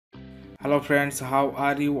Hello friends, how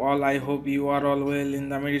are you all? I hope you are all well. In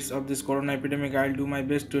the midst of this corona epidemic, I'll do my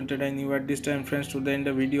best to entertain you at this time. Friends, to the end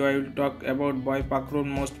of the video, I will talk about boy Pakorn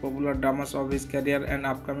most popular dramas of his career and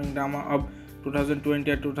upcoming drama of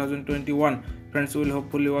 2020 and 2021. Friends, will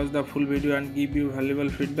hopefully watch the full video and give you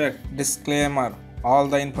valuable feedback. Disclaimer: all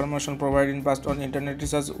the information provided in past on internet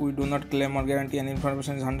research, we do not claim or guarantee any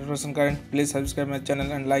information is 100% correct. Please subscribe my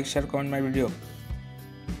channel and like, share, comment my video.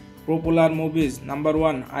 Popular movies. Number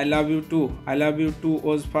 1, I Love You Too. I Love You Too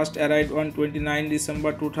was first aired on 29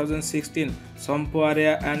 December 2016. Sompo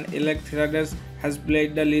Arya and Elec Thirades has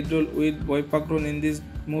played the lead role with Boy Pakorn in this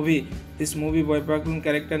movie. This movie Boy Pakorn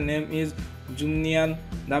character name is Jumnian.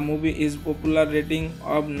 The movie is popular rating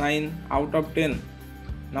of 9 out of 10.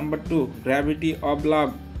 Number 2, Gravity of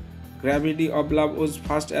Love. Gravity of Love was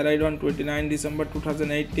first aired on 29 December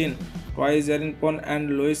 2018. Troy Zarinpon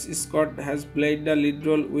and Lois Scott has played the lead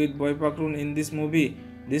role with Boy Pakorn in this movie.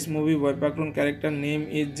 This movie Boy Pakorn character name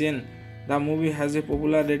is Jane. The movie has a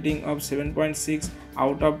popular rating of 7.6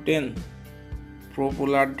 out of 10.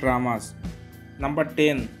 Popular dramas. Number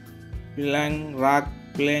 10, Plang Rak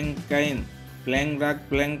Plang Kain. Plang Rak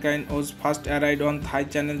Plang Kain was first aired on Thai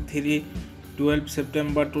Channel 3 12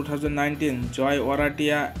 September 2019. Joy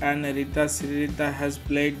Oratia and Rita Sririta has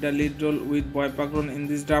played the lead role with Boy Pakorn in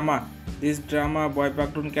this drama. This drama Boy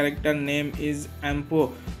Pakorn character name is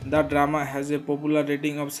Ampo. The drama has a popular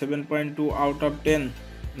rating of 7.2 out of 10.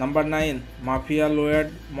 Number 9, Mafia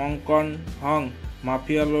Lawyer Mongkon Hong.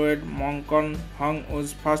 Mafia Lawyer Mongkon Hong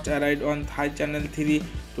was first aired on Thai Channel 3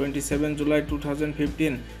 27 July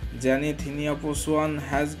 2015. Jani Thiniaposuan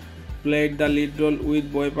has played the lead role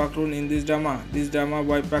with Boy Pakorn in this drama. This drama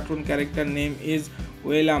Boy Pakorn character name is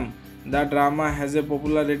Weilam. The drama has a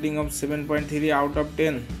popular rating of 7.3 out of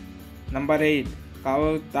 10. Number 8,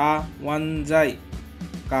 Kao Ta Wanjai.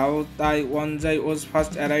 Kao Tai Wanjai was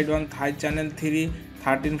first aired on Thai Channel 3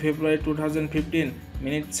 13 February 2015.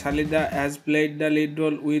 Minit Salida has played the lead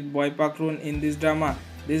role with Boy Pakorn in this drama.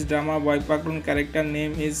 This drama Boy Pakorn character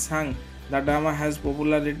name is Sang. The drama has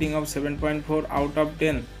popular rating of 7.4 out of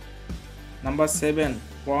 10. Number 7,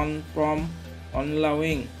 Pon Prom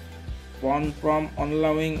Onlawing. Pon Prom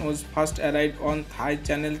Onlawing was first aired on Thai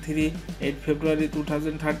Channel 3 8 February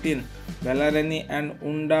 2013. Balarani and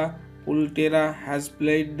Unda Pultera has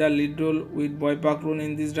played the lead role with Boy Pakorn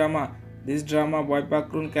in this drama. This drama Boy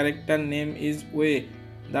Pakorn character name is Wei.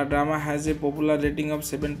 The drama has a popular rating of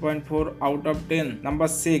 7.4 out of 10. Number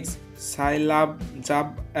 6, Sailab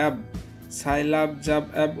Jab Ab. Sailab Jab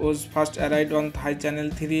Ab was first aired on Thai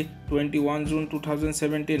Channel 3 21 June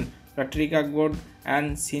 2017. Patrika God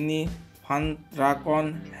and Sini Phan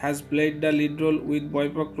Rakon has played the lead role with Boy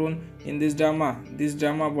Pakorn in this drama. This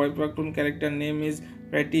drama Boy Pakorn character name is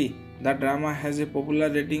Patty. The drama has a popular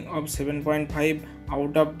rating of 7.5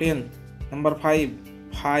 out of 10. Number 5,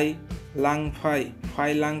 Phai Lang Phai.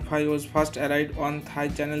 Phai Lang Phai was first aired on Thai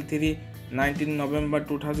Channel 3 19 November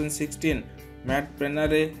 2016. Matt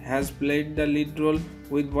Penare has played the lead role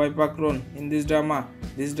with Boy Pakorn in this drama.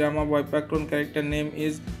 This drama Boy Pakorn character name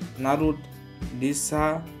is Narut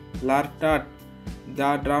Disa Lartat.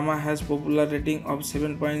 The drama has popular rating of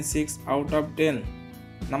 7.6 out of 10.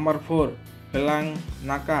 Number 4, Plang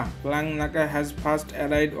Naka. Plang Naka has first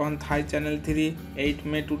aired on Thai Channel 3 8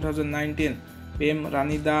 May 2019. Pem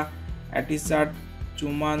Ranida, Atisat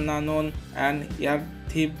Chumananon and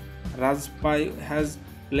Yarthip Rajpai has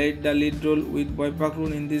played the lead role with Boy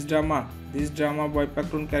Pakorn in this drama. This drama Boy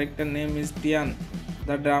Pakorn character name is Tian.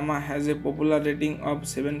 The drama has a popular rating of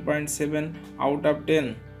 7.7 out of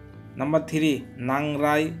 10. Number 3, Nang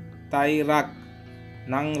Rai Tai Rak.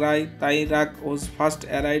 Nang Rai Tai Rak was first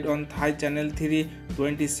aired on Thai Channel 3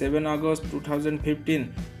 27 August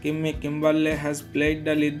 2015. Kimmy Kimberley has played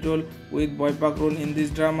the lead role with Boy Pakorn in this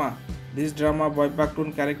drama. This drama Boy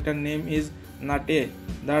Pakorn character name is Nate.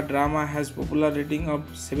 The drama has popular rating of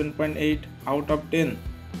 7.8 out of 10.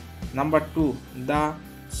 Number 2, The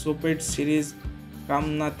Soaped series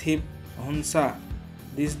Kamnathip Hunsa.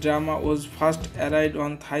 This drama was first aired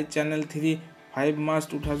on Thai Channel 3 5 March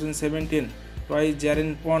 2017. Troy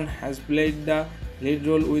Zarinpon has played the lead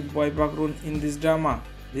role with Boy Pakorn in this drama.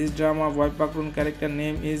 This drama Boy Pakorn character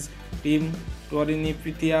name is Tim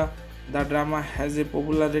Torinipithia. The drama has a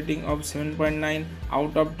popular rating of 7.9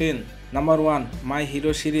 out of 10. Number 1, My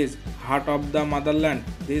Hero series Heart of the Motherland.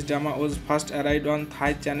 This drama was first aired on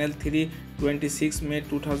Thai Channel 3 26 May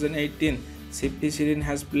 2018. Sifty Shirin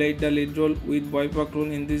has played the lead role with Boy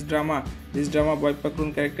Pakorn in this drama. This drama Boy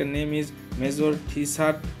Pakorn character name is Major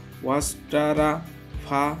Thisat Wastara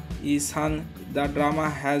Fa Isan. The drama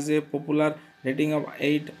has a popular rating of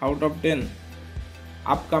 8 out of 10.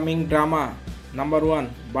 Upcoming drama. Number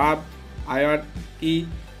 1, Bab aortic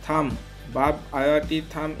thumb. Bab aortic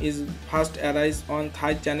thumb is first arise on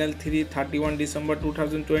Thai Channel 3 31 December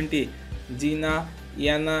 2020. Gina,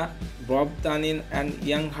 Yana, Bob Tanin and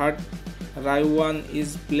Young Heart Raiwan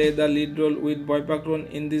is play the lead role with Boy Pakorn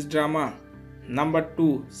in this drama. Number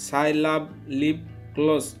 2. Sai Love Lip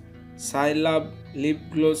Gloss. Sai Love Lip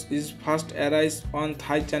Gloss is first arise on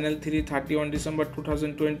Thai Channel 3 31 December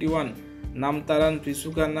 2021. Namtaran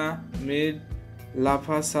Prisukana made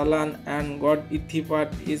Lafa Salan and God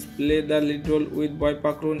Ithipat is play the lead role with Boy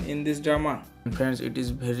Pakorn in this drama. Friends, it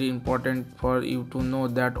is very important for you to know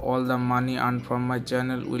that all the money earned from my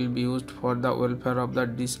channel will be used for the welfare of the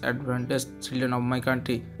disadvantaged children of my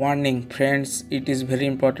country. Warning friends, it is very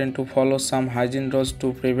important to follow some hygiene rules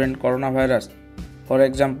to prevent coronavirus. For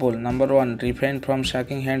example, number 1, refrain from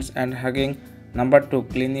shaking hands and hugging. Number 2,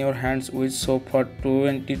 clean your hands with soap for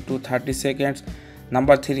 20 to 30 seconds.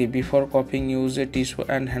 Number 3, before coughing, use a tissue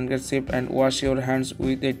and handkerchief and wash your hands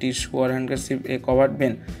with a tissue or handkerchief, a covered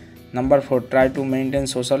bin. Number 4, try to maintain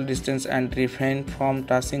social distance and refrain from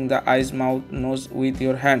touching the eyes, mouth, nose with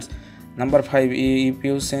your hands. Number 5, if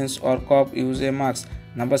you sense or cough, use a mask.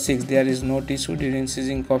 Number 6, there is no tissue during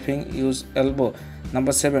sneezing, coughing, use elbow.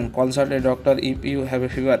 Number 7, consult a doctor if you have a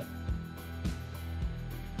fever.